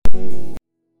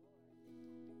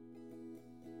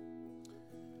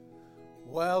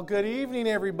Well, good evening,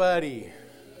 everybody.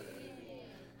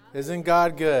 Isn't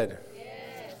God good?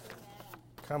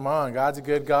 Come on, God's a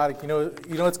good God. You know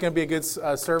it's going to be a good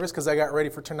service because I got ready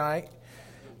for tonight.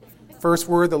 First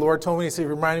word the Lord told me, he said,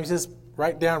 remind me, just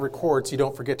write down, record, so you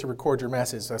don't forget to record your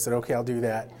message. So I said, okay, I'll do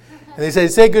that. And they said,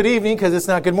 say good evening because it's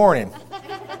not good morning.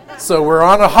 So we're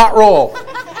on a hot roll.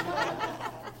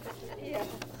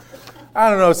 I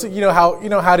don't know. So you know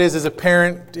how it is as a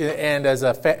parent and as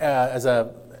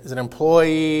an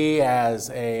employee, as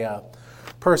a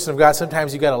person of God.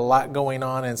 Sometimes you got a lot going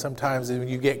on, and sometimes when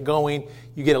you get going,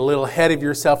 you get a little ahead of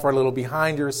yourself or a little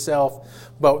behind yourself.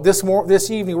 But this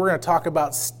evening, we're going to talk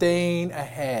about staying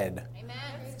ahead.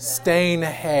 Amen. Staying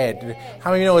ahead.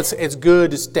 How many of you know it's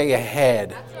good to stay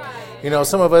ahead? You know,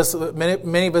 some of us,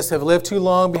 many of us have lived too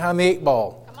long behind the 8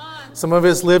 ball. Some of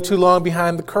us live too long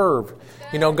behind the curve.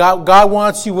 You know, God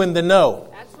wants you in the know.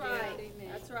 That's right.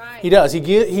 That's right. He does.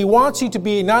 He wants you to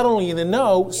be not only in the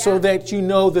know, so that you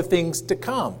know the things to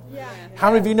come. Yeah. How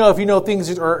many of you know if you know things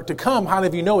that are to come, how many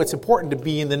of you know it's important to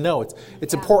be in the know?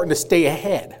 It's important to stay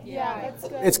ahead. Yeah, that's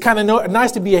good. It's kind of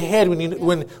nice to be ahead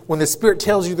when the Spirit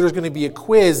tells you there's going to be a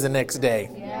quiz the next day.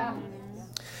 Yeah.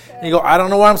 And you go, I don't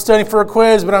know why I'm studying for a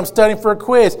quiz, but I'm studying for a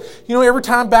quiz. You know, every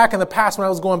time back in the past when I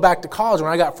was going back to college,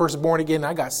 when I got first born again and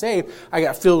I got saved, I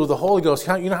got filled with the Holy Ghost.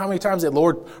 You know how many times that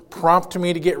Lord prompted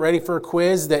me to get ready for a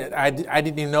quiz that I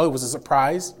didn't even know it was a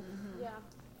surprise? Mm-hmm. Yeah.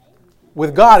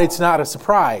 With God, it's not a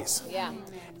surprise. Yeah.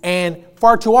 And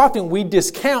far too often we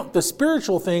discount the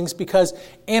spiritual things because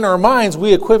in our minds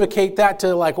we equivocate that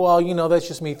to like, well, you know, that's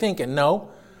just me thinking.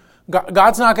 No.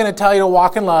 God's not going to tell you to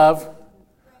walk in love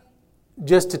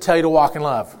just to tell you to walk in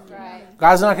love. Right.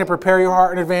 God's not going to prepare your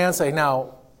heart in advance. Say,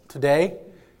 now, today,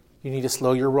 you need to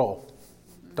slow your roll.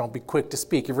 Don't be quick to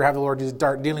speak. If you ever have the Lord just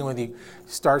start dealing with you,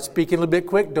 start speaking a little bit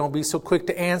quick. Don't be so quick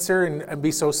to answer and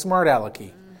be so smart alecky.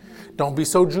 Mm-hmm. Don't be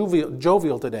so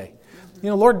jovial today. You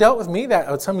know, Lord dealt with me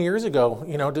that some years ago,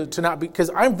 you know, to not be, because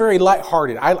I'm very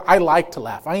lighthearted. I like to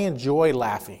laugh. I enjoy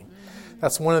laughing.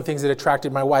 That's one of the things that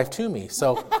attracted my wife to me.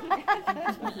 So,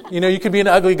 you know, you could be an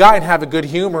ugly guy and have a good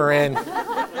humor and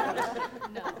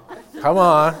come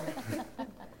on.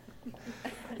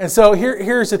 And so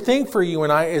here's the thing for you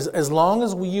and I, is as long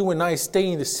as you and I stay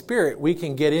in the Spirit, we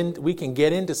can get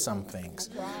into some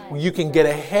things. Right. You can get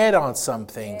ahead on some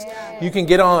things. Yeah. You can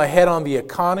get ahead on the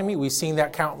economy. We've seen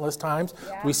that countless times.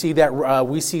 Yeah. We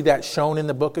see that shown in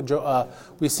the book of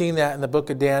we've seen that in the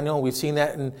book of Daniel. We've seen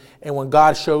that and when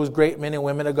God shows great men and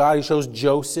women of God, He shows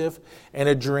Joseph in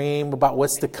a dream about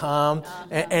what's to come.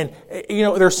 And you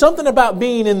know, there's something about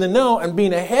being in the know and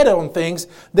being ahead on things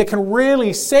that can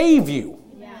really save you.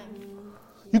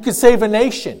 You could save a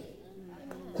nation.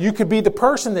 You could be the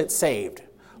person that's saved.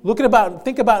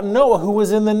 Think about Noah, who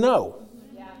was in the know.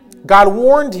 God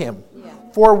warned him,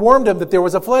 forewarned him that there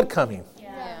was a flood coming. Do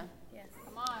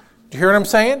you hear what I'm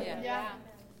saying? Yeah.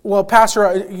 Well,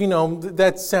 Pastor, you know,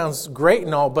 that sounds great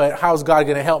and all, but how's God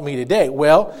going to help me today?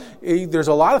 Well, there's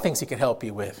a lot of things He can help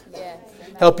you with.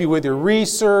 Help you with your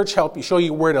research, help you, show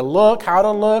you where to look, how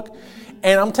to look.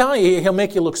 And I'm telling you, He'll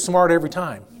make you look smart every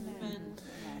time.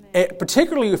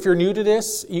 Particularly if you're new to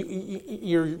this,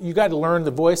 you got to learn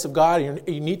the voice of God.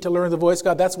 You need to learn the voice of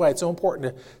God. That's why it's so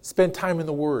important to spend time in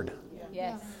the Word.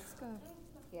 Yes.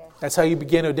 That's how you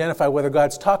begin to identify whether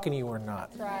God's talking to you or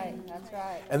not. That's right. That's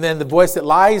right. And then the voice that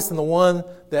lies and the one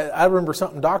that I remember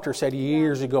something Doctor said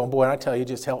years ago, and boy, I tell you, it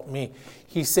just helped me.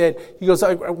 He goes,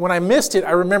 when I missed it,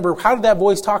 I remember, how did that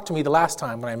voice talk to me the last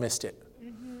time when I missed it?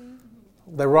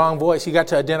 Mm-hmm. The wrong voice. He got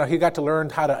to learn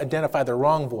how to identify the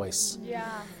wrong voice.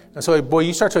 Yeah. And so, boy,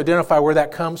 you start to identify where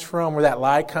that comes from, where that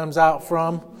lie comes out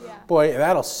from. Yeah. Boy,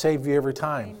 that'll save you every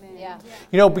time. Yeah.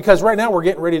 You know, because right now we're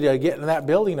getting ready to get in that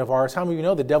building of ours. How many of you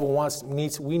know the devil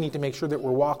we need to make sure that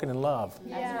we're walking in love?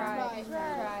 Yeah. That's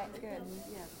right. Good.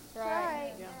 Yeah.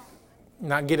 Right.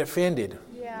 Not get offended.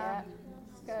 Yeah.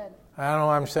 Good. I don't know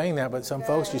why I'm saying that, but some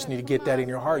folks just need to get that in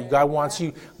your heart. God wants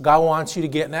you to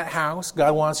get in that house.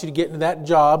 God wants you to get into that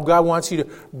job. God wants you to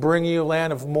bring you a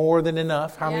land of more than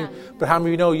enough. How many of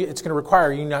you know it's going to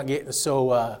require you not getting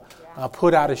so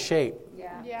put out of shape?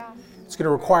 Yeah. It's going to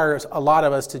require a lot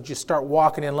of us to just start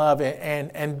walking in love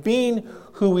and being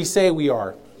who we say we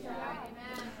are. Yeah.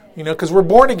 You know, because we're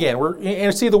born again.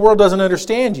 And see, the world doesn't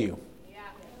understand you.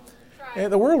 Yeah.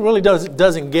 The world really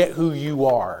doesn't get who you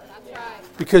are.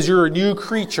 Because you're a new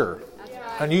creature,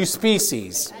 a new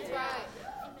species.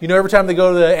 You know, every time they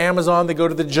go to the Amazon, they go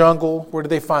to the jungle, what do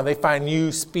they find? They find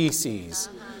new species.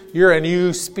 You're a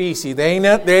new species. There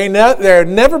have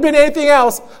never been anything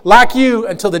else like you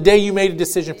until the day you made a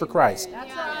decision for Christ.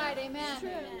 That's right, amen.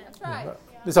 That's right.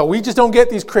 So we just don't get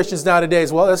these Christians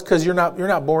nowadays. Well, that's because you're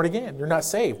not born again. You're not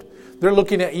saved. They're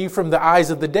looking at you from the eyes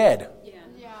of the dead. Yeah.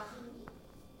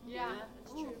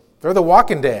 That's true. They're the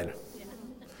walking dead.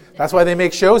 That's why they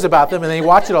make shows about them and they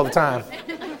watch it all the time.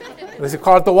 They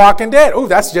call it the Walking Dead. Oh,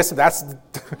 that's just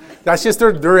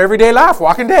their everyday life,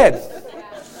 Walking Dead.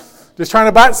 Just trying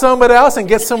to bite somebody else and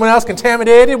get someone else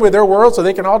contaminated with their world so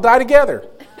they can all die together.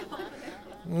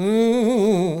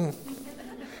 Can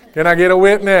I get a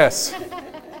witness?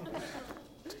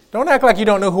 Don't act like you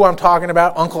don't know who I'm talking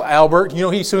about, Uncle Albert. You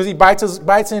know, as soon as he bites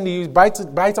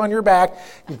on your back,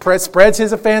 he spreads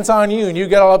his offense on you, and you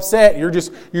get all upset. You're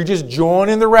just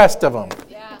joining the rest of them.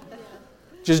 Yeah.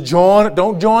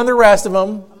 Don't join the rest of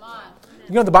them. Come on.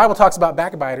 You know, the Bible talks about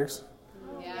backbiters.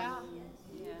 Yeah.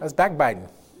 That's backbiting.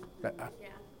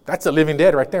 That's the living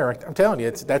dead right there. I'm telling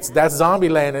you, that's zombie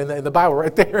land in the Bible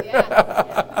right there.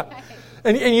 Yeah.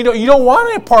 and you don't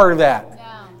want any part of that. No.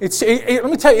 Let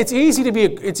me tell you, it's easy to be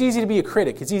a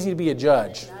critic. It's easy to be a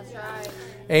judge. That's right.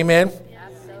 Amen.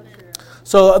 That's so true.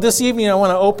 So this evening I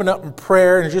want to open up in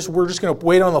prayer, and we're just going to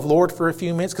wait on the Lord for a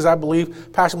few minutes because I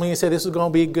believe Pastor Melina said this is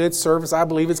going to be a good service. I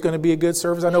believe it's going to be a good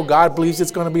service. I know God believes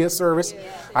it's going to be a service.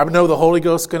 I know the Holy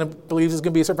Ghost believes it's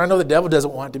going to be a service. I know the devil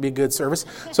doesn't want it to be a good service.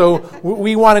 So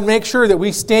we want to make sure that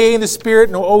we stay in the Spirit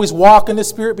and always walk in the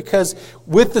Spirit, because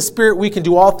with the Spirit we can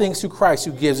do all things through Christ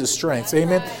who gives us strength.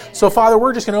 Amen. So Father,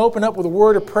 we're just going to open up with a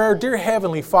word of prayer. Dear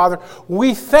Heavenly Father,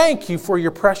 we thank you for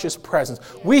your precious presence.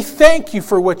 We thank you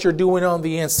for what you're doing on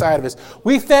the inside of us.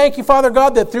 We thank you, Father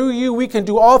God, that through you we can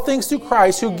do all things through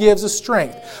Christ who gives us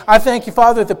strength. I thank you,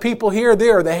 Father, that the people here, they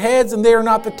are the heads and they are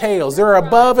not the tails. They're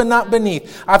above and not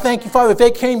beneath. I thank you, Father, that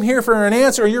they came here for an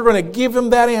answer, and you're going to give them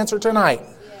that answer tonight.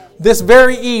 This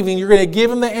very evening, you're going to give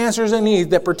them the answers they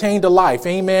need that pertain to life.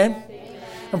 Amen.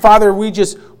 And Father, we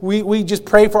just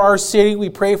pray for our city. We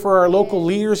pray for our local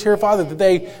leaders here, Father, that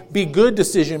they be good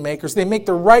decision makers. They make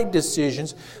the right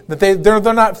decisions. That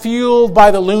they're not fueled by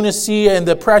the lunacy and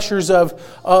the pressures of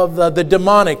the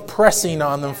demonic pressing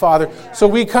on them, Father. So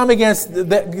we come against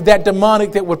that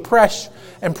demonic that would pressure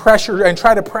and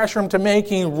try to pressure them to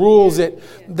making rules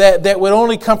that would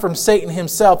only come from Satan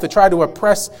himself to try to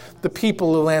oppress the people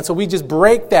of the land. So we just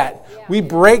break that. We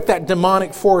break that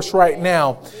demonic force right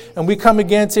now. And we come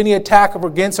against any attack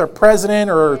against our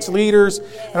president or its leaders.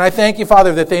 And I thank you,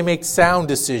 Father, that they make sound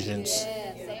decisions.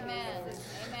 Yes. Amen.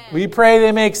 We pray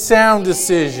they make sound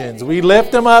decisions. We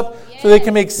lift them up so they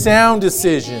can make sound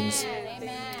decisions. Amen.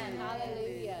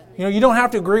 Hallelujah. You know, you don't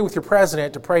have to agree with your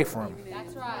president to pray for him.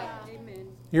 That's right.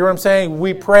 You know what I'm saying?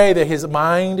 We pray that his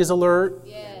mind is alert.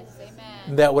 Yes.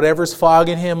 Amen. That whatever's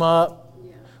fogging him up,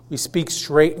 we speak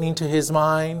straightening to his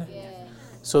mind. Yes.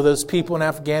 So those people in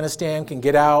Afghanistan can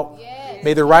get out. Yes.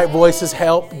 May the right voices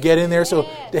help get in there to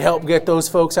help get those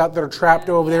folks out that are trapped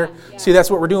over there. See,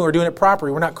 that's what we're doing. We're doing it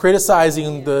properly. We're not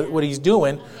criticizing what he's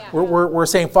doing. We're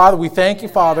saying, Father, we thank you,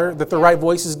 Father, that the right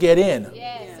voices get in.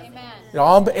 Yes. Amen.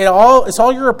 It's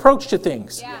all your approach to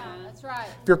things. Yeah. That's right.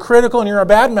 If you're critical and you're a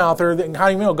bad mouther, then how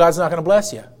do you know God's not going to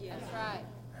bless you? That's right.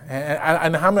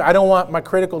 And I don't want my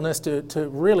criticalness to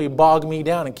really bog me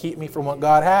down and keep me from what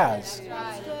God has. That's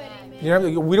right. You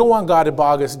know, we don't want God to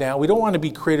bog us down. We don't want to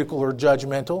be critical or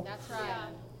judgmental. That's right.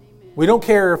 We don't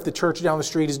care if the church down the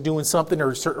street is doing something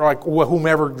or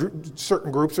whomever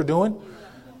certain groups are doing.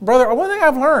 Brother, one thing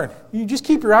I've learned, you just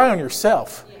keep your eye on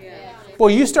yourself. Boy,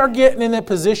 you start getting in that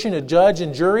position of judge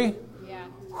and jury,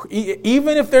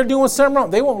 even if they're doing something wrong,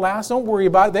 they won't last. Don't worry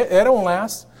about it. They don't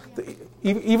last.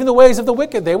 Even the ways of the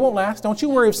wicked, they won't last. Don't you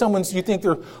worry if you think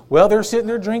they're sitting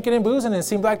there drinking and boozing and it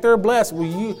seems like they're blessed.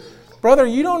 Brother,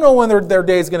 you don't know when their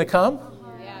day is going to come.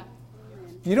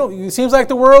 It seems like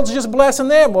the world's just blessing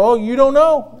them. Well, you don't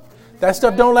know. That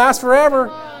stuff don't last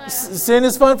forever. Sin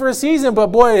is fun for a season, but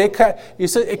boy,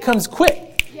 it comes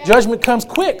quick. Judgment comes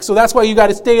quick. So that's why you got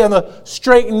to stay on the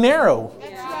straight and narrow.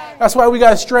 That's why we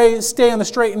got to stay on the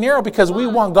straight and narrow, because we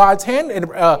want God's hand and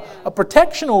a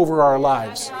protection over our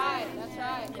lives.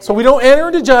 So we don't enter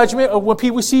into judgment. When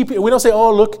people see people, we don't say,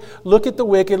 "Oh, look at the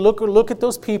wicked. Look at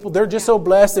those people. They're just so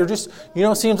blessed. They're just,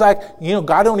 it seems like,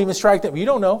 God don't even strike them." You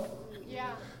don't know.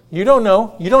 You don't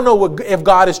know. You don't know what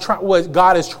God is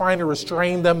trying to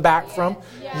restrain them back from.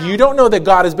 You don't know that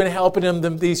God has been helping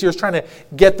them these years, trying to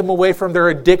get them away from their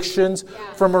addictions,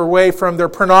 away from their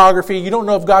pornography. You don't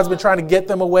know if God's been trying to get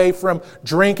them away from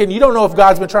drinking. You don't know if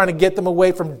God's been trying to get them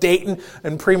away from dating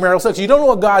and premarital sex. You don't know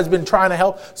what God's been trying to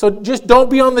help. So just don't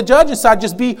be on the judging side.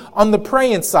 Just be on the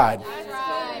praying side.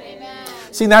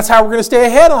 See, that's how we're going to stay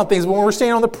ahead on things, when we're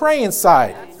staying on the praying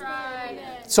side.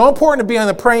 So important to be on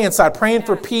the praying side, praying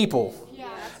for people.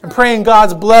 And praying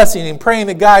God's blessing and praying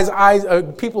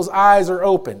that people's eyes are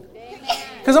open.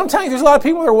 Because I'm telling you, there's a lot of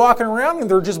people that are walking around and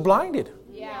they're just blinded.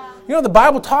 Yeah. You know, the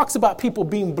Bible talks about people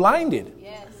being blinded.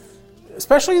 Yes.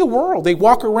 Especially the world. They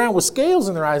walk around with scales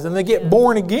in their eyes and they get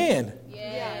born again.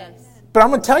 Yes. But I'm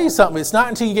going to tell you something. It's not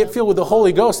until you get filled with the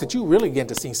Holy Ghost that you really get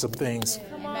to see some things.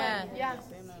 Amen. Yes.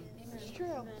 It's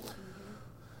true.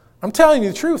 I'm telling you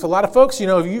the truth. A lot of folks,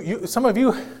 some of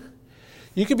you,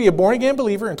 you could be a born-again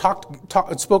believer and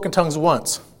spoke in tongues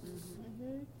once.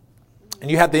 And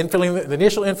you have the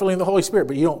initial infilling of the Holy Spirit,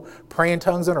 but you don't pray in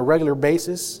tongues on a regular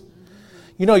basis.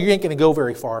 You know you ain't going to go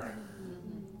very far.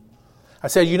 I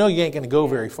said, you ain't going to go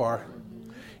very far.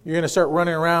 You're going to start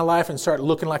running around life and start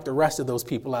looking like the rest of those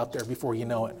people out there before you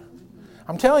know it.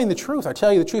 I'm telling you the truth. I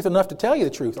tell you the truth enough to tell you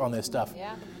the truth on this stuff.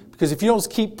 Yeah. Because if you don't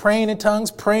keep praying in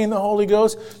tongues, praying the Holy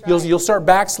Ghost, you'll start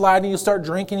backsliding, you'll start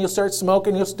drinking, you'll start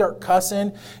smoking, you'll start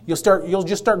cussing, you'll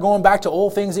just start going back to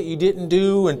old things that you didn't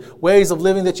do and ways of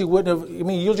living that you wouldn't have. I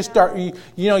mean, you'll just start,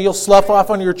 you'll slough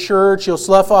off on your church, you'll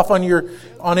slough off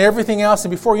on everything else,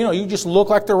 and before you know, you just look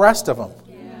like the rest of them.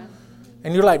 Yeah.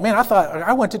 And you're like, man, I thought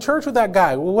I went to church with that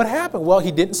guy. Well, what happened? Well,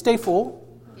 he didn't stay full.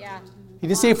 Yeah. He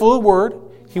didn't stay full of the Word.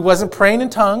 He wasn't praying in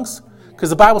tongues. Because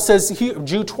the Bible says,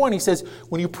 Jude 20 says,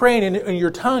 when you pray in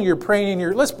your tongue, you're praying in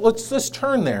your... Let's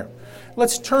turn there.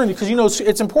 Let's turn, because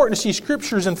it's important to see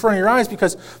Scriptures in front of your eyes,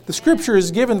 because the Scripture is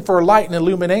given for light and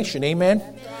illumination. Amen?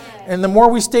 And the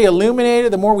more we stay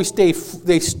illuminated, the more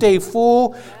they stay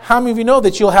full. How many of you know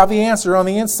that you'll have the answer on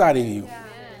the inside of you?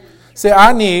 Say,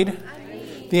 I need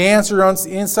the answer on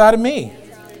the inside of me.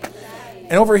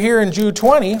 And over here in Jude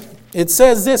 20, it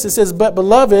says this. It says, but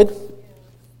beloved,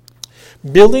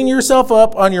 building yourself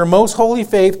up on your most holy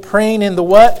faith, praying in the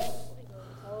what?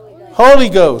 Holy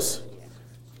Ghost.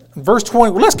 Verse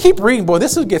 20. Well, let's keep reading, boy.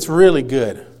 This gets really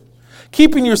good.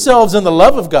 Keeping yourselves in the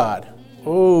love of God.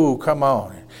 Oh, come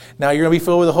on. Now you're going to be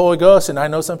filled with the Holy Ghost, and I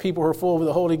know some people who are full with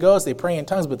the Holy Ghost. They pray in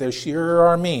tongues, but they sure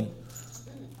are mean.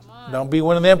 Don't be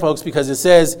one of them folks, because it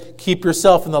says, keep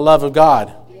yourself in the love of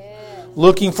God.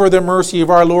 Looking for the mercy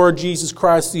of our Lord Jesus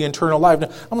Christ, the eternal life. Now,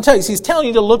 I'm going to tell you, he's telling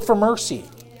you to look for mercy.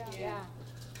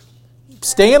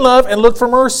 Stay in love and look for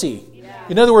mercy.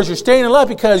 In other words, you're staying in love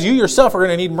because you yourself are going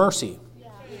to need mercy.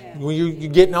 When you're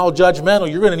getting all judgmental,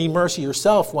 you're going to need mercy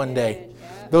yourself one day.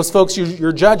 Those folks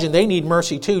you're judging, they need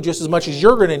mercy too, just as much as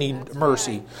you're going to need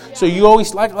mercy. So you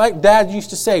always, like Dad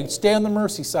used to say, stay on the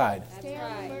mercy side.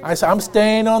 I say, I'm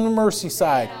staying on the mercy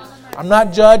side. I'm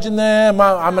not judging them.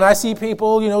 I see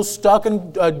people, stuck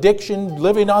in addiction,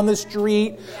 living on the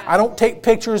street. I don't take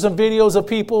pictures and videos of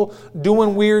people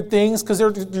doing weird things, because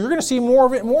you're going to see more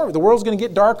of it and more of it. The world's going to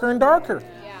get darker and darker.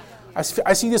 I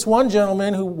see this one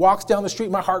gentleman who walks down the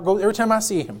street. My heart goes, every time I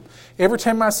see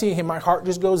him, my heart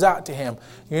just goes out to him.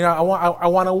 I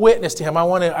want to witness to him. I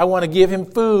want to give him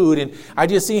food. And I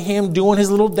just see him doing his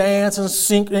little dance and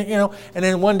sing, And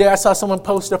then one day I saw someone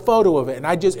post a photo of it.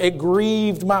 And it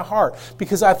grieved my heart,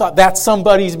 because I thought, that's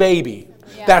somebody's baby.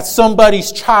 That's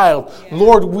somebody's child.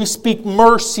 Lord, we speak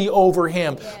mercy over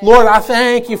him. Lord, I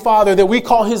thank you, Father, that we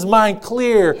call his mind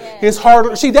clear, his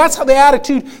heart. See, that's the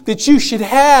attitude that you should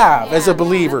have as a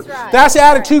believer. That's the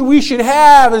attitude we should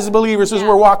have as believers as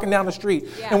we're walking down the street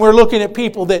and we're looking at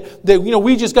people that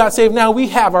we just got saved. Now we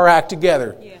have our act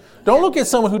together. Don't look at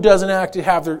someone who doesn't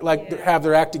have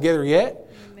their act together yet.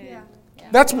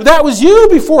 That was you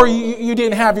before you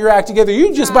didn't have your act together.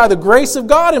 You just, by the grace of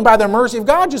God and by the mercy of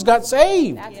God, just got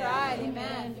saved. That's right.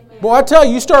 Amen. Boy, I tell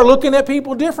you, you start looking at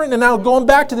people different. And now going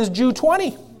back to this Jude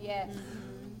 20. Yes.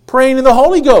 Praying in the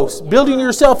Holy Ghost. Building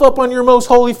yourself up on your most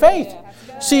holy faith.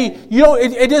 See,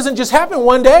 it doesn't just happen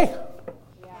one day.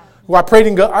 Well,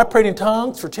 I prayed in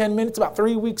tongues for 10 minutes about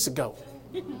 3 weeks ago.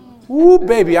 Ooh,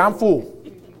 baby, I'm full.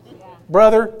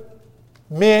 Brother,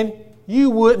 men, you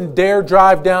wouldn't dare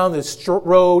drive down this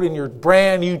road in your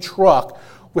brand new truck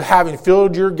with having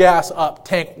filled your gas up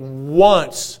tank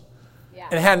once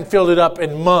and hadn't filled it up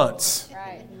in months.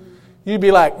 Right. You'd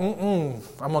be like, I'm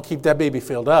going to keep that baby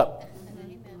filled up,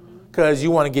 because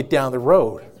you want to get down the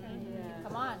road.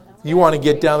 Come on. You want to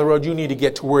get down the road. You need to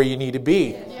get to where you need to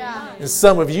be. And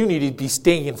some of you need to be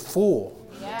staying full.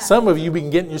 Some of you been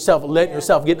letting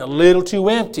yourself getting a little too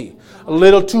empty, a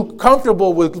little too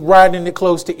comfortable with riding it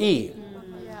close to E.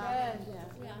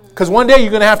 Because one day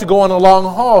you're going to have to go on a long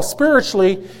haul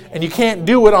spiritually, and you can't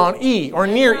do it on E or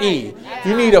near E.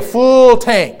 You need a full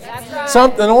tank.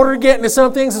 In order to get into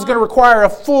some things, it's going to require a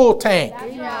full tank.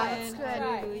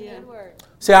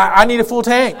 Say, I need a full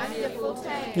tank.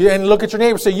 And look at your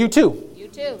neighbor. Say, you too. You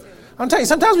too. I'm telling you,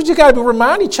 sometimes we just got to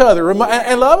remind each other and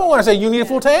love one another. Say, you need a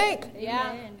full tank.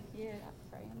 Yeah.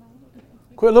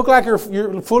 Quit looking like you're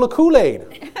full of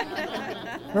Kool-Aid.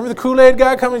 Remember the Kool-Aid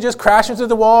guy coming just crashing through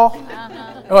the wall?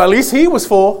 Well, at least he was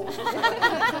full.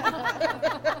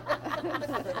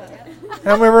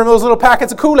 I remember those little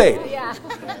packets of Kool-Aid. Yeah.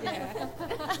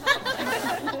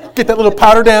 Get that little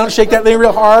powder down, shake that thing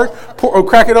real hard,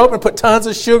 crack it open, put tons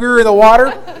of sugar in the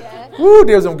water. Woo,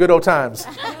 there's some good old times.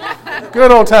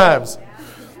 Good old times.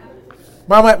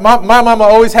 My mama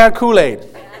always had Kool-Aid.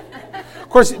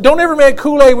 Of course, don't ever make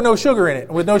Kool-Aid with no sugar in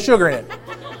it.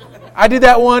 I did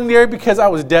that one year because I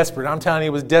was desperate. I'm telling you,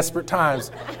 it was desperate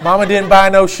times. Mama didn't buy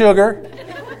no sugar.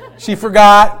 She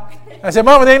forgot. I said,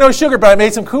 Mama, there ain't no sugar, but I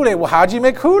made some Kool-Aid. Well, how'd you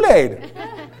make Kool-Aid?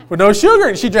 With no sugar.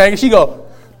 And she drank it. She go.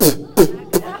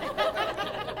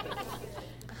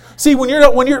 See, when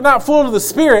you're not full of the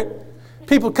Spirit,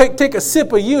 people take a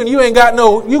sip of you, and you got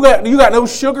no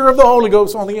sugar of the Holy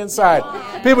Ghost on the inside.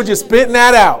 People just spitting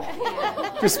that out.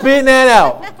 Just spitting that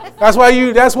out. That's why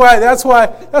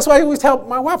I always tell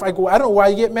my wife, I go, I don't know why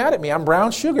you get mad at me. I'm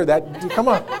brown sugar. Come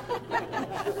on.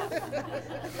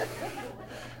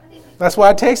 That's why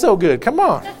it tastes so good. Come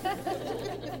on.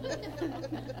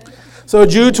 So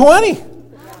Jude 20.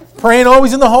 Praying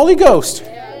always in the Holy Ghost.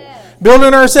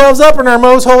 Building ourselves up in our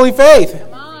most holy faith.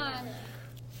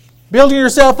 Building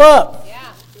yourself up.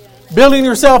 Building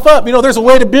yourself up. You know, there's a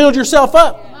way to build yourself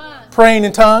up. Praying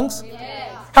in tongues.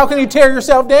 How can you tear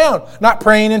yourself down? Not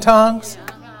praying in tongues.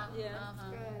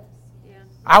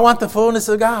 I want the fullness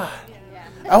of God.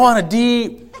 I want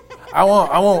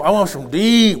some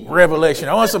deep revelation.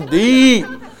 I want some deep.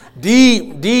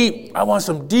 I want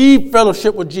some deep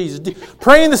fellowship with Jesus.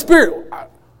 Pray in the Spirit.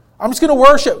 I'm just going to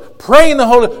worship. Pray in the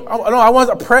Holy. No, I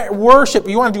want to pray, worship.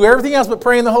 You want to do everything else but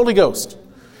pray in the Holy Ghost.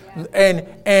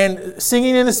 And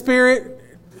singing in the Spirit.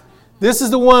 This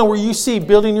is the one where you see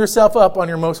building yourself up on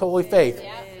your most holy faith.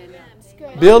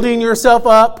 Building yourself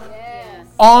up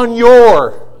on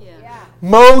your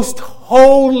most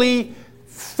holy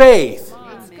faith.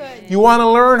 You want to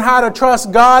learn how to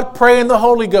trust God? Pray in the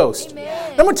Holy Ghost.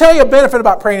 I'm going to tell you a benefit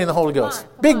about praying in the Holy Ghost.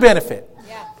 Big benefit.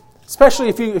 Especially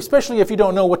if you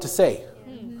don't know what to say.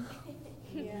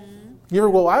 You ever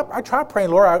go, I try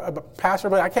praying, Lord, I'm a pastor,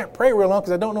 but I can't pray real long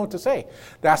because I don't know what to say.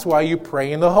 That's why you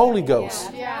pray in the Holy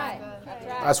Ghost.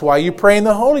 That's why you pray in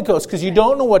the Holy Ghost, because you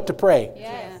don't know what to pray.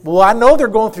 Well, I know they're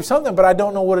going through something, but I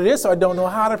don't know what it is, so I don't know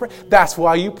how to pray. That's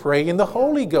why you pray in the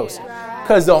Holy Ghost.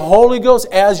 Because the Holy Ghost,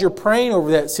 as you're praying over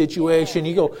that situation,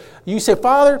 you say,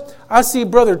 Father, I see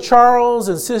Brother Charles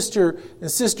and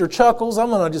Sister Chuckles. I'm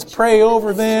going to just pray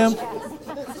over them.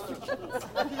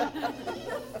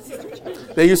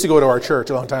 They used to go to our church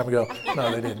a long time ago.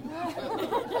 No, they didn't.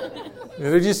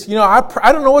 They're just,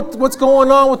 I don't know what's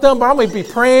going on with them, but I'm going to be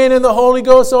praying in the Holy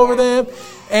Ghost over them.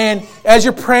 And as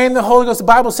you're praying the Holy Ghost, the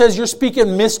Bible says you're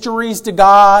speaking mysteries to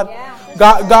God.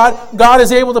 God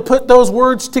is able to put those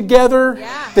words together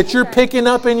that you're picking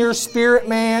up in your spirit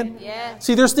man.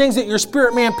 See, there's things that your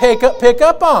spirit man pick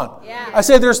up on. I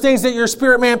say there's things that your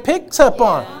spirit man picks up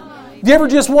on. Do you ever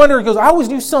just wonder, because I always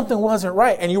knew something wasn't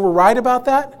right, and you were right about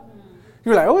that?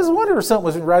 You're like, I always wondered if something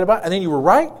wasn't right about it, and then you were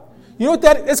right? You know what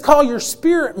that is? It's called your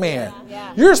spirit man.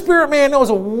 Your spirit man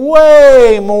knows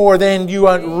way more than you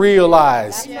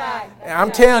realize. And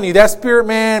I'm telling you, that spirit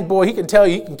man, boy, he can tell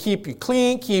you, he can keep you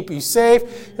clean, keep you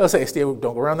safe. He'll say, Steve, don't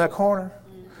go around that corner.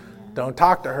 Don't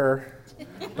talk to her.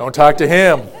 Don't talk to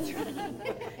him.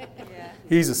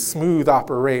 He's a smooth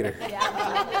operator.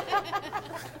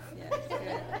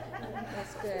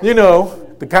 You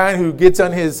know, the kind who gets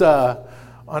on his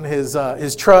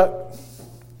truck.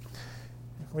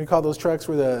 What do you call those trucks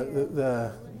where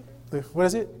the what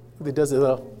is it? That does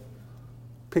it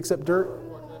picks up dirt?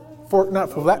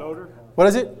 Not for that. What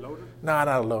is it? Loader? No, not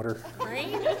a loader.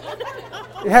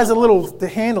 It has the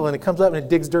handle and it comes up and it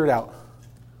digs dirt out.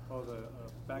 Oh, the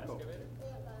backhoe.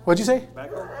 What'd you say?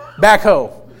 Backhoe.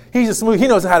 Backhoe. He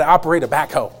knows how to operate a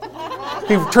backhoe.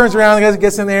 He turns around and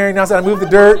gets in there, he knows how to move the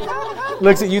dirt,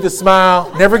 looks at you with a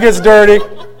smile, never gets dirty.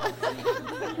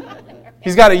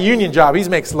 He's got a union job. He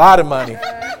makes a lot of money.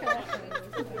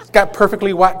 He's got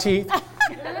perfectly white teeth.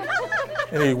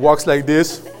 And he walks like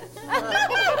this.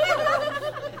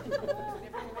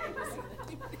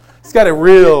 He's got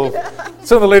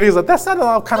some of the ladies are like, that's not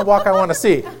the kind of walk I want to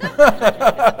see.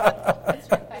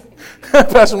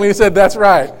 Pastor Lee said, that's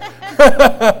right.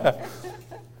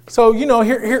 So,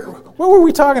 here, what were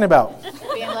we talking about?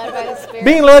 Being led by the Spirit.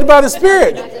 Being led by the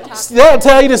Spirit. That'll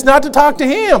tell you just not to talk to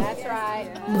him.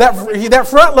 That's right. That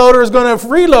front loader is going to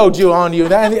freeload you on you,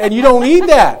 and you don't need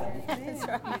that.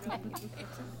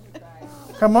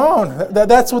 Come on,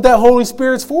 that's what that Holy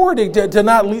Spirit's for,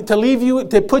 to leave you,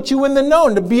 to put you in the know,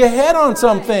 and to be ahead on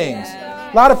some things.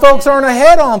 A lot of folks aren't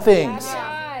ahead on things.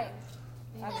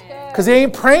 Because they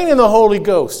ain't praying in the Holy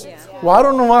Ghost. Well, I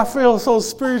don't know why I feel so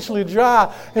spiritually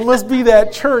dry. It must be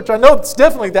that church. I know it's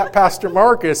definitely that Pastor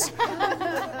Marcus.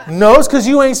 No, it's because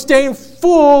you ain't staying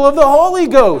full of the Holy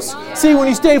Ghost. See, when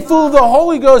you stay full of the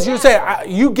Holy Ghost,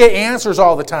 you get answers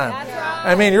all the time.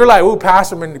 I mean, you're like, "Ooh,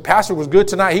 Pastor was good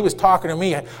tonight. He was talking to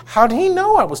me. How did he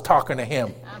know I was talking to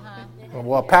him?"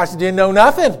 Well, Pastor didn't know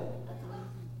nothing.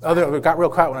 It got real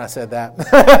quiet when I said that.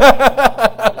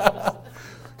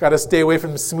 Got to stay away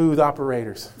from the smooth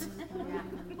operators.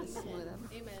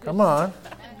 Come on.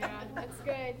 That's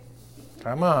good.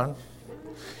 Come on.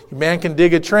 Your man can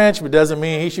dig a trench, but doesn't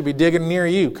mean he should be digging near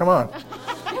you. Come on.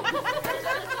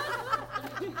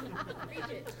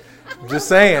 I'm just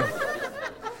saying.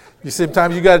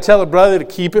 Sometimes you got to tell a brother to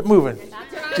keep it moving.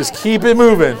 Just keep it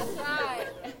moving.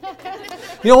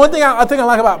 You know, one thing I think I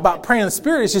like about praying in the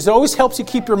Spirit is just it always helps you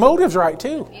keep your motives right,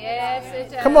 too. Yes, it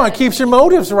does. Come on, keeps your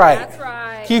motives right. That's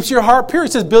right. Keeps your heart pure.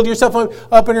 It says build yourself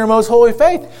up in your most holy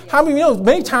faith. How many of you know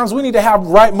many times we need to have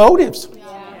right motives? Yeah,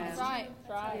 that's right.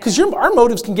 Because our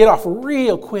motives can get off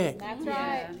real quick. That's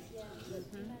right.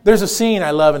 There's a scene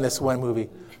I love in this one movie.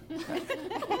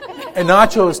 And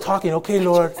Nacho is talking, "Okay,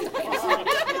 Lord,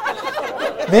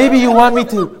 maybe you want me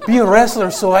to be a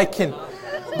wrestler so I can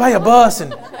buy a bus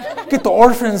and get the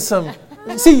orphans some."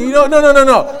 See,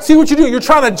 no. See what you do? You're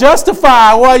trying to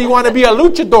justify why you want to be a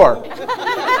luchador.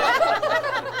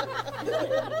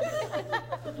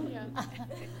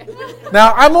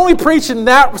 Now, I'm only preaching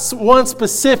that one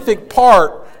specific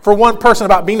part for one person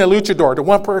about being a luchador, to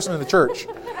one person in the church.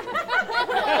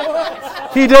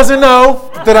 He doesn't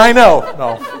know that I know.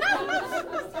 No.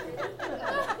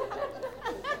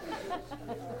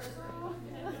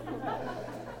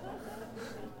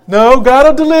 No, God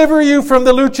will deliver you from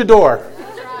the luchador.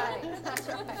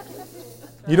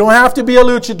 You don't have to be a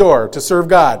luchador to serve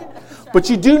God. But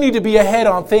you do need to be ahead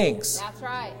on things. That's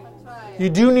right. You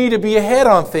do need to be ahead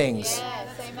on things.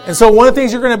 Yes, amen. And so one of the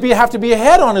things you're going to have to be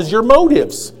ahead on is your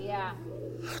motives. Yeah.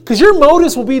 Because your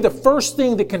motives will be the first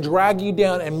thing that can drag you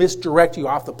down and misdirect you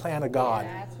off the plan of God.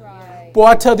 That's right. Boy,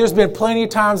 I tell you, there's been plenty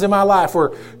of times in my life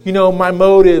where, my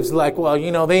motives, like, well,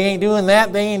 they ain't doing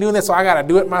that, so I got to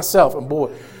do it myself. And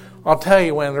boy, I'll tell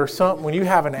you, when you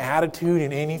have an attitude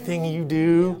in anything you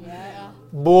do,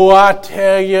 boy, I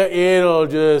tell you, it'll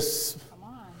just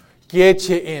get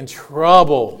you in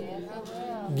trouble.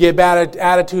 Get bad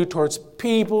attitude towards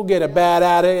people, get a bad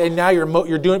attitude, and now you're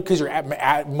doing it because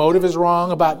your motive is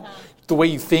wrong about the way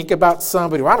you think about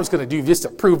somebody. Well, I'm just going to do this to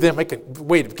prove them, make a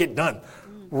way to get done.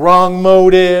 Wrong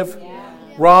motive.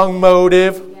 Wrong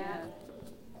motive.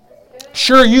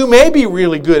 Sure, you may be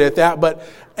really good at that, but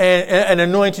and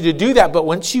anointed to do that, but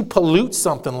once you pollute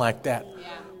something like that,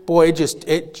 boy,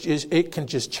 it can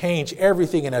just change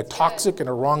everything in a toxic and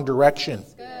a wrong direction.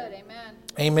 Good. Amen.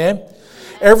 Amen.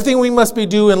 Everything we must be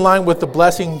doing in line with the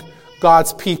blessing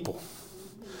God's people.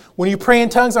 When you pray in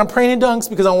tongues, I'm praying in tongues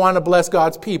because I want to bless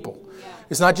God's people.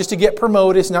 It's not just to get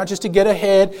promoted. It's not just to get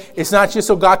ahead. It's not just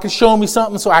so God can show me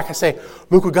something so I can say,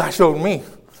 look what God showed me.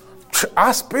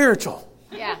 I'm spiritual.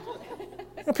 Yeah.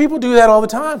 And people do that all the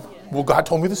time. Well, God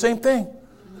told me the same thing.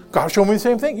 God showed me the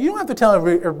same thing. You don't have to tell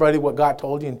everybody what God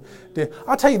told you.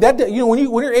 I'll tell you that. When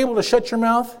you're able to shut your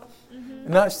mouth and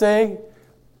not say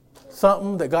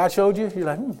something that God showed you, you're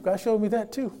like, God showed me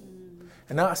that too,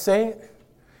 and not say it.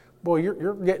 Boy,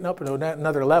 you're getting up to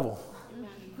another level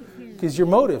because your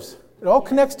motives. It all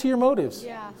connects to your motives.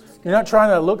 Yeah. You're not trying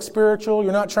to look spiritual.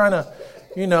 You're not trying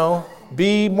to,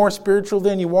 be more spiritual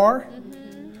than you are.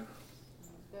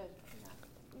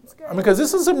 I mean, because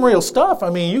this is some real stuff. I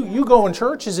mean, you go in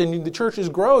churches and the churches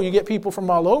grow. You get people from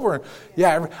all over. And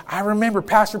yeah, I remember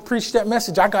Pastor preached that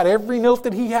message. I got every note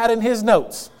that he had in his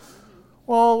notes.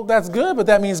 Well, that's good, but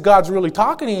that means God's really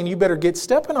talking to you, and you better get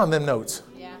stepping on them notes.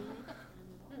 Yeah.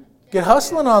 Get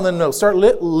hustling on them notes. Start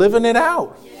living it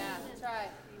out. Yeah, that's right.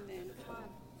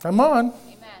 Come on.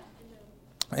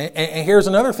 Amen. And here's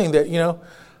another thing that,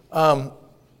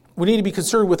 we need to be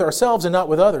concerned with ourselves and not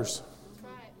with others.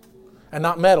 And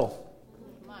not meddle.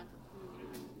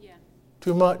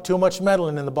 Too much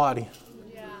meddling in the body.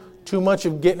 Too much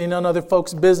of getting in on other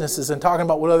folks' businesses and talking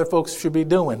about what other folks should be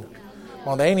doing.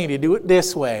 Well, they need to do it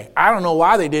this way. I don't know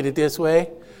why they did it this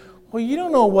way. Well, you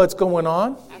don't know what's going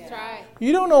on. That's right.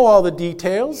 You don't know all the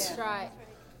details. That's right.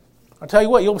 I'll tell you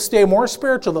what, you'll stay more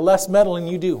spiritual the less meddling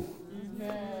you do.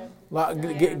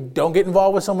 Don't get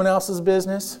involved with someone else's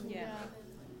business.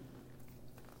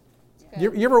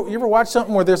 You ever watch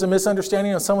something where there's a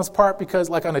misunderstanding on someone's part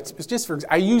because,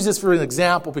 I use this for an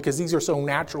example because these are so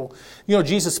natural.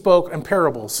 Jesus spoke in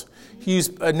parables. He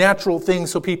used natural things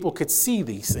so people could see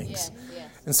these things.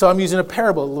 And so I'm using a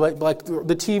parable, like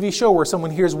the TV show where someone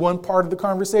hears one part of the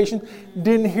conversation,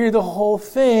 didn't hear the whole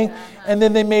thing, and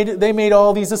then they made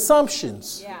all these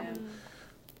assumptions. Yeah.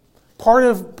 Part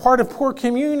of poor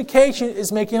communication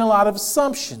is making a lot of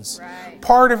assumptions. Right.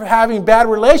 Part of having bad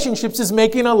relationships is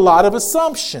making a lot of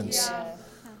assumptions. Yeah.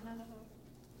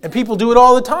 And people do it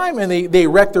all the time, and they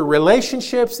wreck their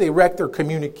relationships, they wreck their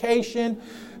communication,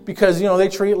 because they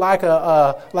treat it like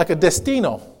a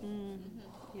destino.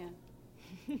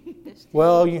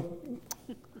 Well,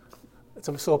 it's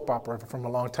a soap opera from a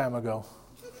long time ago.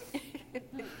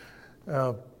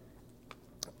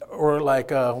 Or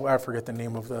like, I forget the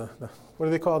name of the what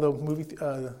do they call the movie,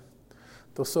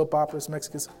 those soap operas,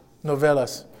 Mexicans?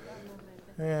 Novelas.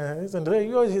 Yeah,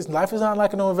 his life is not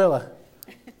like a novella.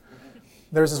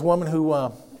 There's this woman who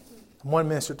one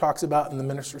minister talks about, and the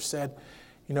minister said,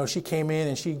 she came in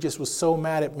and she just was so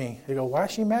mad at me. They go, why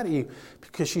is she mad at you?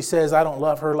 Because she says, I don't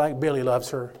love her like Billy loves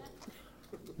her.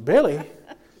 Billy?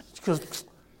 She goes,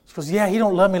 yeah, he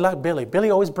don't love me like Billy. Billy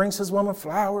always brings his woman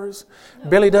flowers.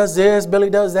 Billy does this,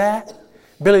 Billy does that.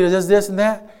 Billy does this and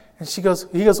that. And he goes,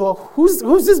 well, who's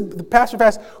this? The pastor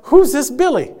asked, who's this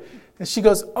Billy? And she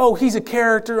goes, oh, he's a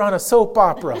character on a soap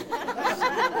opera.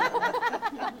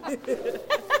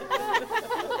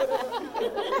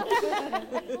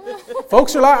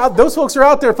 Those folks are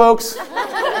out there, folks.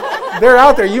 They're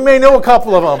out there. You may know a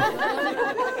couple of them.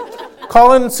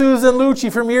 Calling Susan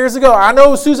Lucci from years ago. I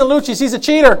know Susan Lucci. She's a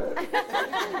cheater.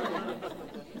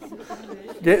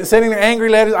 Sending angry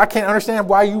letters. I can't understand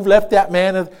why you left that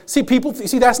man. See,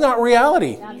 that's not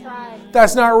reality. That's right.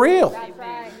 That's not real. That's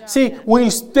right. See, when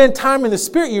you spend time in the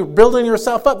Spirit, you're building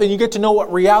yourself up, then you get to know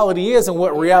what reality is and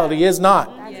what reality is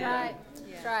not. That's right.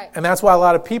 That's right. And that's why a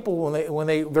lot of people, when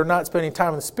they're not spending time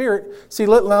in the Spirit, see,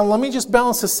 let me just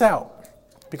balance this out.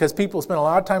 Because people spend a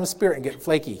lot of time in the Spirit and get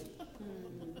flaky.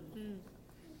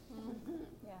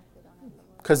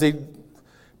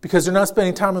 Because they're not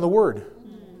spending time in the Word.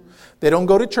 They don't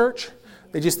go to church.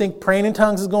 They just think praying in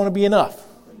tongues is going to be enough.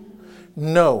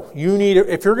 No,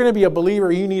 if you're going to be a believer,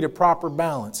 you need a proper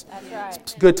balance. That's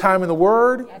right. Good time in the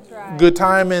Word. That's right. Good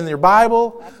time in your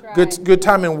Bible. That's right. Good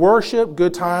time in worship.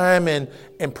 Good time in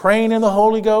praying in the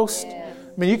Holy Ghost. Yes.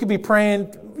 I mean, you could be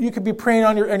praying. You could be praying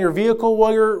on your vehicle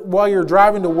while you're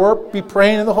driving to work. Be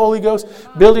praying in the Holy Ghost,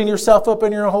 building yourself up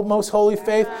in your most holy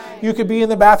faith. You could be in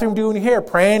the bathroom doing hair,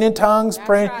 praying in tongues,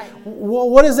 praying. Right. Well,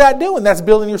 what is that doing? That's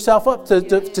building yourself up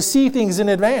to see things in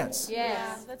advance.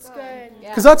 Yes, that's good.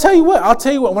 Because I'll tell you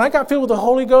what. When I got filled with the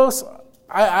Holy Ghost,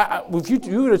 if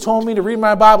you would have told me to read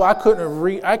my Bible, I couldn't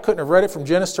have read it from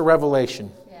Genesis to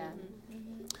Revelation. Yeah.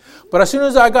 But as soon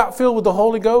as I got filled with the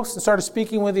Holy Ghost and started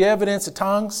speaking with the evidence of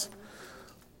tongues.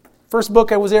 First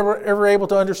book I was ever able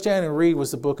to understand and read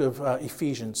was the book of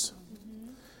Ephesians.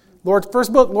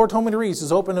 First book Lord told me to read. He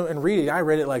says, open it and read it. I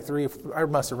read it I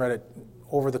must have read it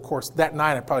over the course. That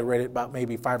night I probably read it about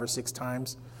maybe 5 or 6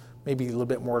 times. Maybe a little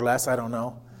bit more or less, I don't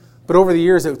know. But over the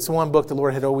years, it's one book the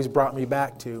Lord had always brought me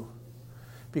back to.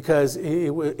 Because it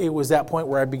was that point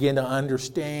where I began to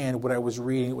understand what I was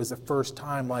reading. It was the first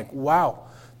time like, wow.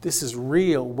 This is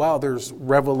real. Wow, there's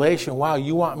revelation. Wow,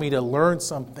 you want me to learn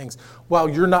some things. Wow,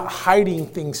 you're not hiding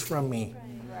things from me.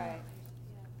 Right.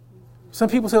 Some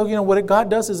people say, what God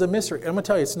does is a mystery. I'm going to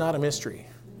tell you, it's not a mystery.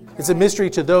 It's a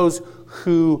mystery to those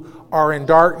who are in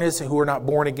darkness and who are not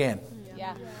born again.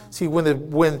 Yeah. See, when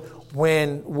the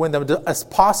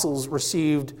apostles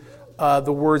received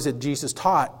the words that Jesus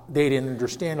taught, they didn't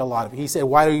understand a lot of it. He said,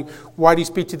 why do you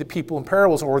speak to the people in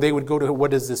parables? Or they would go to, what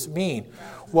does this mean?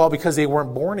 Well, because they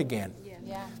weren't born again.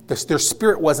 Yeah. Their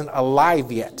spirit wasn't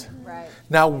alive yet. Right.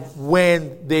 Now,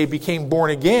 when they became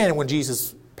born again, when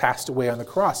Jesus passed away on the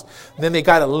cross, then they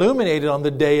got illuminated on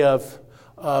the day of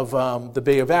the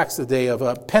day of Acts, the day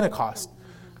of Pentecost.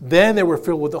 Then they were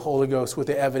filled with the Holy Ghost with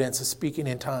the evidence of speaking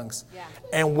in tongues. Yeah.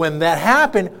 And when that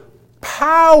happened,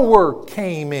 power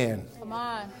came in. Come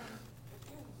on.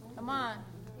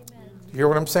 You hear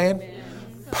what I'm saying? Amen.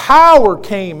 Power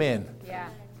came in. Yeah.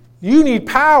 You need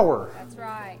power. That's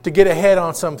right. To get ahead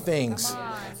on some things.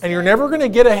 And you're never going to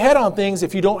get ahead on things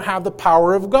if you don't have the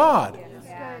power of God.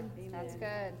 Yeah. That's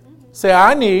good. Say,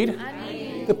 I need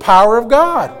the power of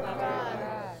God.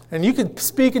 And you can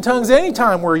speak in tongues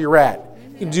anytime where you're at.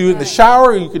 You can do it in the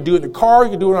shower, you can do it in the car,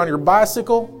 you can do it on your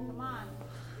bicycle.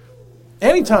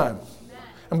 Anytime.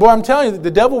 And boy, I'm telling you, the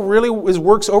devil really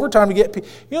works overtime to get people.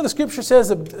 The scripture says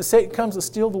that Satan comes to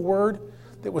steal the word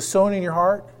that was sown in your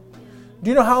heart. Do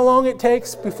you know how long it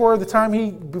takes before the time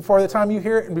you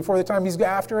hear it and before the time he's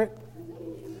after it?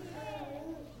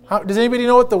 Does anybody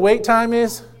know what the wait time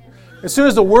is? As soon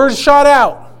as the word's shot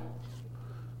out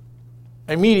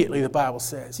Immediately, the Bible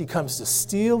says, he comes to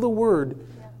steal the word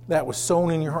that was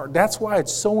sown in your heart. That's why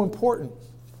it's so important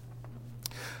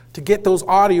to get those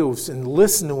audios and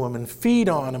listen to them and feed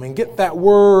on them and get that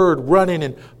word running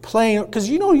and playing. Because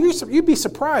you'd be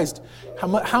surprised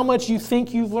how much you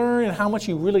think you've learned and how much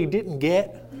you really didn't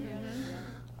get.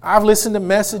 I've listened to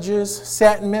messages,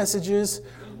 sat in messages,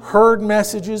 heard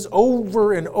messages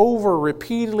over and over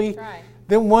repeatedly.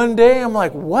 Then one day I'm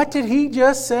like, what did he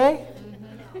just say?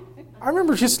 I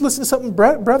remember just listening to something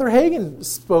Brother Hagin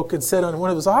spoke and said on one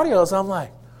of his audios. I'm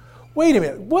like, wait a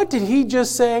minute, what did he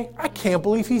just say? I can't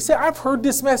believe he said, I've heard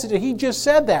this message and he just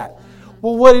said that.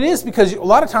 Well, what it is, because a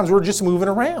lot of times we're just moving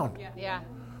around. Yeah.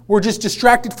 We're just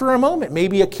distracted for a moment.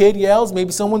 Maybe a kid yells,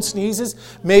 maybe someone sneezes,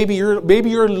 maybe you're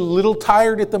a little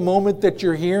tired at the moment that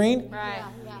you're hearing. Right.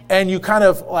 And you kind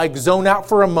of like zone out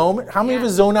for a moment. How many of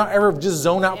us ever just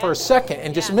zone out for a second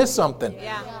and just miss something?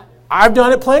 Yeah. I've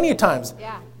done it plenty of times.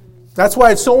 Yeah. That's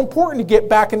why it's so important to get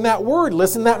back in that word,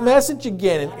 listen to that message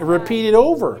again and repeat it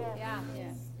over. Yeah.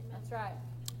 That's right.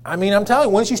 I mean, I'm telling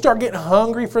you, once you start getting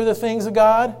hungry for the things of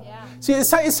God, see, it's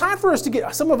time for us to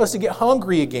get, some of us to get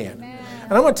hungry again.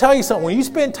 And I'm going to tell you something. When you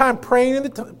spend time praying in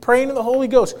the Holy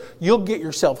Ghost, you'll get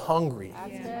yourself hungry.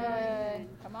 That's good.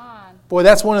 Come on. Boy,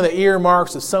 that's one of the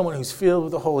earmarks of someone who's filled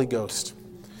with the Holy Ghost.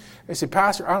 They say,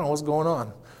 Pastor, I don't know what's going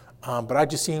on. But I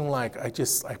just seemed like I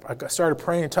started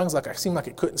praying in tongues like I seemed like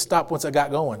it couldn't stop once I got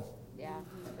going. Yeah,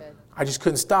 good. I just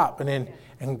couldn't stop. And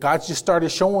God just started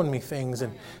showing me things.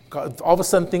 And all of a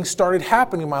sudden things started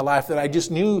happening in my life that I just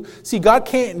knew. See, God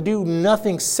can't do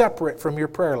nothing separate from your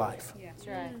prayer life. That's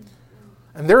right.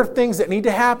 And there are things that need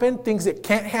to happen, things that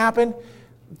can't happen,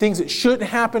 things that shouldn't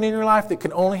happen in your life that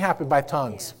can only happen by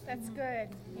tongues. That's good.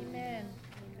 Amen.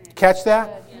 Catch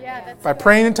that? Yeah, that's By good.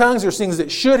 praying in tongues, there's things that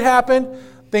should happen,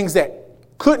 things that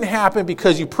couldn't happen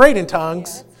because you prayed in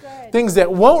tongues, things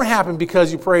that won't happen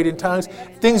because you prayed in tongues,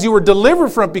 things you were delivered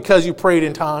from because you prayed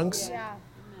in tongues. Yeah.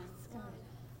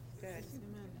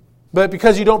 But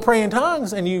because you don't pray in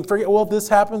tongues and you forget, well, this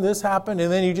happened, and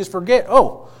then you just forget,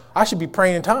 oh, I should be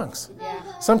praying in tongues.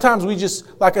 Sometimes we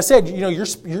just, like I said,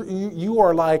 you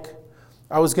are like,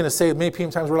 I was going to say many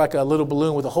times we're like a little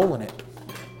balloon with a hole in it.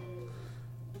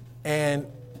 And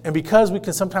because we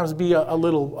can sometimes be a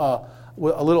little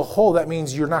hole, that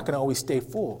means you're not going to always stay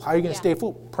full. How are you going to stay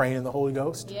full? Praying in the Holy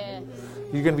Ghost. Yeah.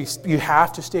 You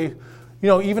have to stay,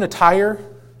 even a tire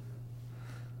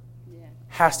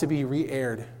has to be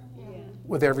re-aired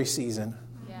with every season.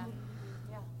 Yeah.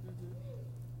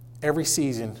 Every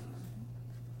season.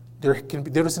 There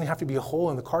doesn't have to be a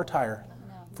hole in the car tire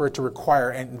for it to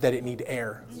require and that it need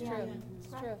air. It's true. It's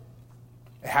true.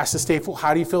 It has to stay full.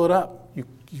 How do you fill it up?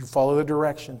 You follow the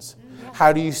directions.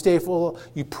 How do you stay full?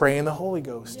 You pray in the Holy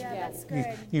Ghost. Yeah, that's good.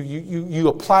 You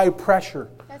apply pressure.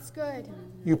 That's good.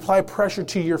 You apply pressure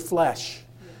to your flesh.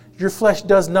 Your flesh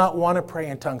does not want to pray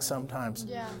in tongues sometimes.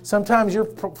 Yeah. Sometimes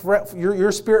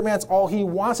your spirit man's all he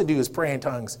wants to do is pray in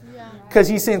tongues. Yeah. Because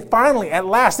he's saying, finally, at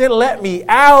last, it let me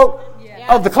out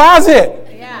of the closet.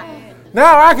 Yeah.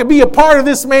 Now I can be a part of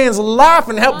this man's life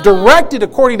and help direct it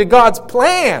according to God's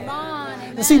plan.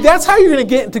 And see, that's how you're going to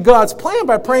get into God's plan,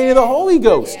 by praying in the Holy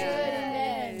Ghost.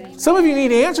 Some of you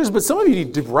need answers, but some of you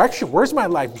need direction. Where's my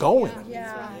life going?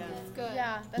 Yeah. Good.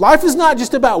 Yeah. Life is not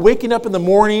just about waking up in the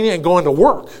morning and going to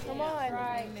work. Come on.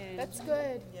 Right. That's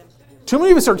good. Too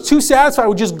many of us are too satisfied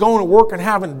with just going to work and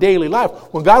having a daily life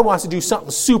when God wants to do something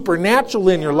supernatural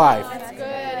in your life. That's good.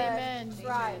 Amen.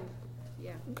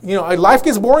 Right. Life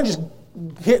gets boring just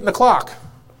hitting the clock.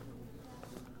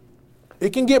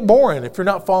 It can get boring if you're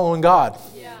not following God.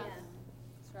 Yeah.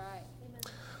 That's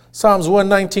right. Psalms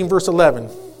 119, verse 11.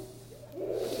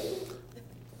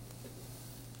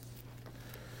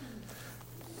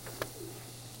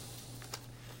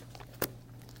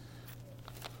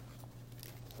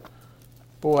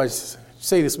 Boy, I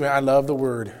say this, man, I love the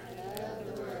Word.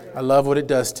 I love what it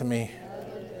does to me.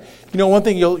 One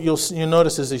thing you'll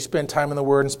notice is you spend time in the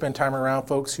Word and spend time around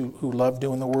folks who love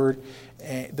doing the Word.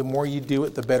 And the more you do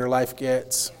it, the better life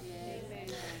gets.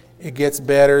 It gets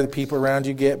better. The people around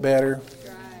you get better.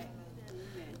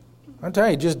 I'm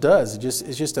telling you, it just does.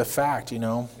 It's just a fact,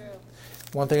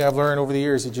 One thing I've learned over the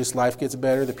years is just life gets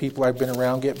better. The people I've been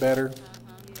around get better.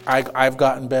 I've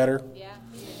gotten better.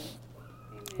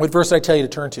 What verse did I tell you to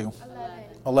turn to?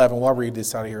 11. Well, I'll read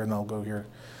this out of here and I'll go here.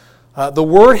 The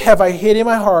word have I hid in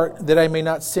my heart that I may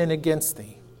not sin against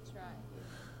thee.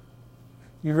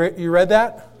 You read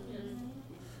that?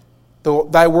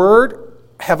 Thy word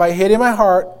have I hid in my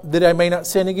heart that I may not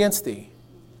sin against thee.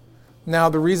 Now,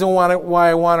 the reason why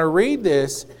I want to read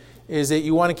this is that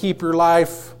you want to keep your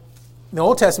life. In the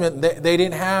Old Testament, they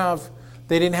didn't have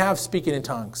speaking in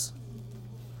tongues.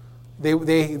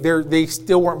 They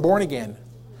still weren't born again,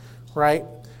 right?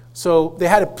 So they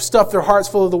had to stuff their hearts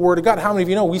full of the Word of God. How many of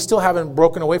you know we still haven't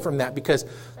broken away from that? Because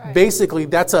basically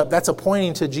that's a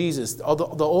pointing to Jesus. The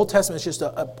Old Testament is just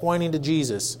a pointing to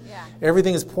Jesus. Yeah.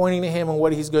 Everything is pointing to Him and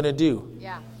what He's going to do.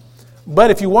 Yeah.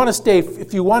 But if you want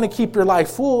to keep your life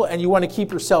full and you want to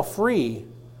keep yourself free,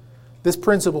 this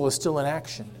principle is still in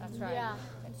action. That's right. Yeah.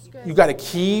 That's good. You got to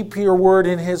keep your word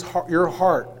in your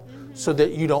heart so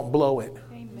that you don't blow it.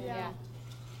 Yeah.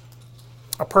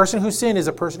 A person who's sinned is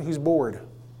a person who's bored.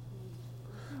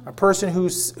 A person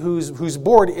who's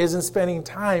bored isn't spending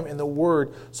time in the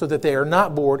Word so that they are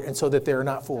not bored and so that they are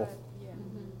not full.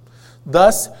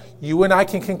 Thus, you and I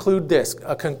can conclude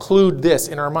this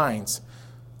in our minds,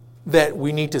 that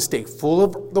we need to stay full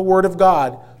of the Word of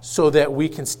God so that we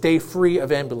can stay free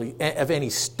of any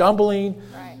stumbling,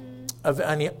 Right. of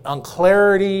any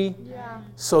unclarity, Yeah.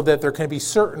 so that there can be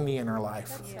certainty in our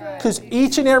life. Yeah. Because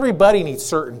each and everybody needs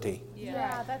certainty.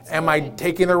 Yeah, that's Am good. I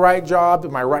taking the right job?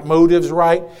 Am my motives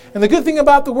right? And the good thing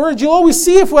about the Word, you'll always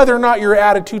see if whether or not your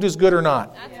attitude is good or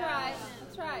not. That's right.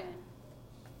 That's right.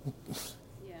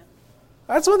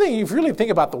 That's one thing, if you really think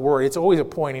about the Word, it's always a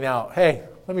pointing out, hey,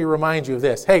 let me remind you of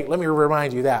this. Hey, let me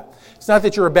remind you of that. It's not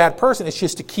that you're a bad person, it's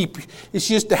just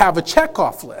to have a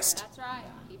checkoff list. That's right.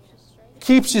 Keeps you straight.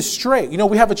 Keeps you straight. You know,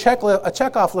 we have a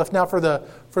checkoff list now for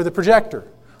the projector.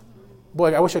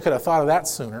 Boy, I wish I could have thought of that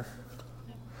sooner.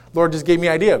 Lord just gave me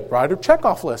an idea. Write a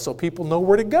checkoff list so people know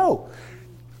where to go.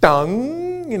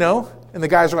 Dung, and the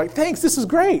guys are like, thanks, this is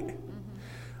great.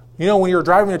 You know, when you're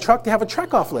driving a truck, they have a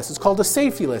checkoff list. It's called a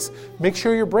safety list. Make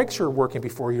sure your brakes are working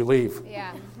before you leave.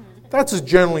 Yeah. That's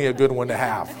generally a good one to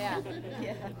have. Yeah.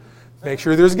 Make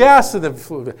sure there's gas in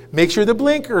the. Make sure the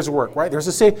blinkers work. Right?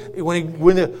 There's a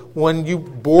when you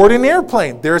board an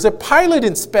airplane, there's a pilot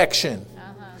inspection.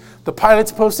 The pilot's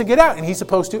supposed to get out, and he's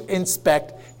supposed to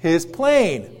inspect his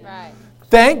plane. Right.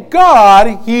 Thank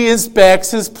God he inspects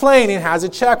his plane and has a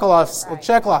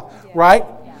checkoff, right?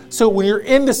 So when you're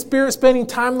in the Spirit, spending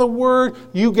time in the Word,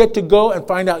 you get to go and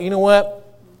find out, you know what?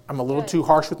 I'm a little too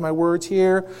harsh with my words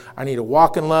here. I need to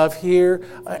walk in love here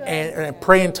and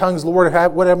pray in tongues. Lord,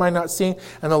 what am I not seeing?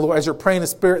 And the Lord, as you're praying in the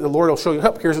Spirit, the Lord will show you,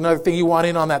 here's another thing you want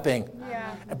in on that thing.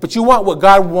 Yeah. But you want what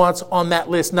God wants on that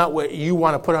list, not what you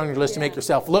want to put on your list to make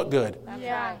yourself look good.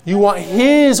 Yeah. You want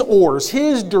His orders,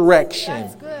 His direction.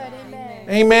 That's good.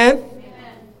 Amen.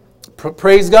 Amen.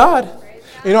 Praise God.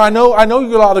 You know, I know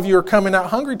a lot of you are coming out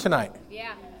hungry tonight.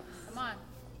 Yeah. Come on.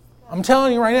 I'm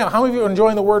telling you right now. How many of you are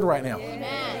enjoying the Word right now?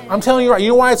 Amen. I'm telling you right. You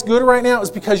know why it's good right now? It's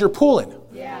because you're pulling.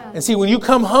 Yeah. And see, when you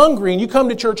come hungry and you come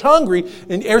to church hungry,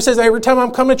 and everyone says every time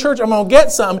I'm coming to church, I'm going to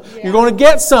get something. You're going to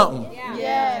get something. Yeah.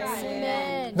 Yes.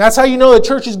 Amen. That's how you know the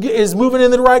church is moving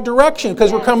in the right direction,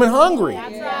 because we're coming hungry.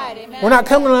 That's right. Amen. We're not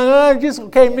coming like, just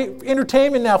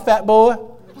entertainment now, fat boy.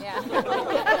 Yeah.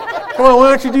 Come on, why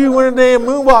don't you do one of them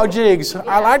moonwalk jigs?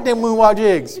 I like them moonwalk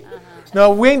jigs.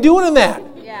 No, we ain't doing that.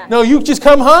 Yeah. No, you just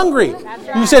come hungry. That's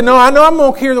You right. said, no, I know I'm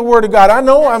going to hear the Word of God. I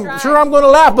know, I'm sure I'm going to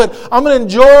laugh, but I'm going to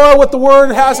enjoy what the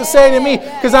Word has to say to me,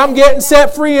 because I'm getting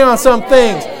set free on some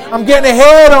things. I'm getting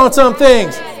ahead on some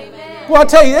things. Well, I'll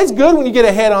tell you, it's good when you get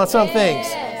ahead on some things.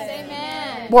 Yes.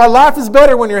 Amen. Boy, life is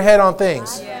better when you're ahead on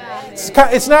things.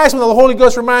 It's nice when the Holy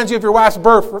Ghost reminds you of your wife's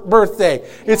birthday.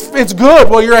 It's good.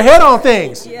 Well, you're ahead on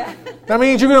things. That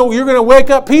means you're gonna wake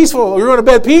up peaceful. You're going to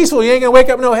bed peaceful. You ain't gonna wake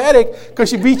up with no headache because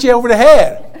she beat you over the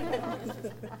head.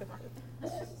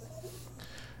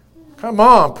 Come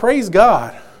on, praise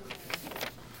God.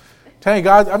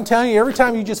 I'm telling you, every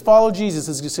time you just follow Jesus,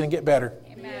 it's just gonna get better.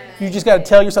 Amen. You just got to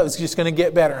tell yourself it's just gonna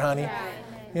get better, honey.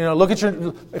 You know, look at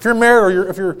if you're married or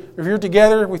if you're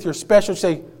together with your special,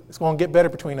 say it's going to get better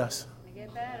between us.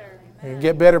 Get better. It'll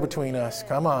get better between us.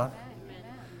 Come on.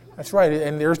 That's right.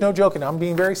 And there's no joking. I'm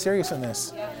being very serious in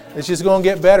this. It's just going to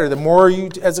get better. The more you,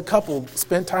 as a couple,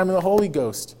 spend time in the Holy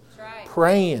Ghost,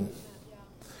 praying.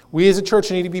 We as a church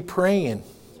need to be praying.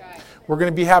 We're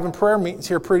going to be having prayer meetings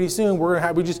here pretty soon. We're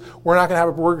not going to have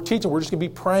a word teaching. We're just going to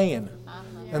be praying.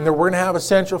 And then we're going to have a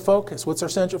central focus. What's our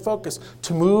central focus?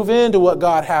 To move into what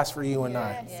God has for you and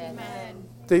I. Amen.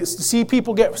 To see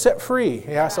people get set free.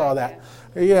 Yeah, I saw that.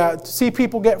 Yeah, to see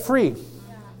people get free.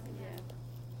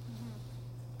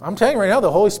 I'm telling you right now, the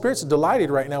Holy Spirit's delighted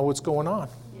right now with what's going on.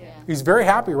 He's very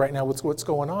happy right now with what's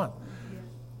going on.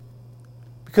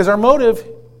 Because our motive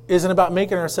isn't about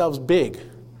making ourselves big.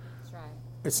 That's right.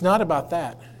 It's not about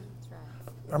that. That's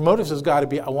right. Our motive has got to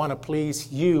be, I want to please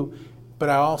you, but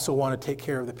I also want to take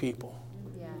care of the people.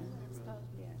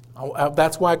 Yeah.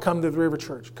 That's why I come to the River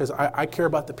Church, because I care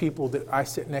about the people that I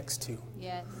sit next to.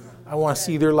 Yes. I want to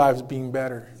see their lives being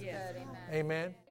better. Good. Amen. Amen.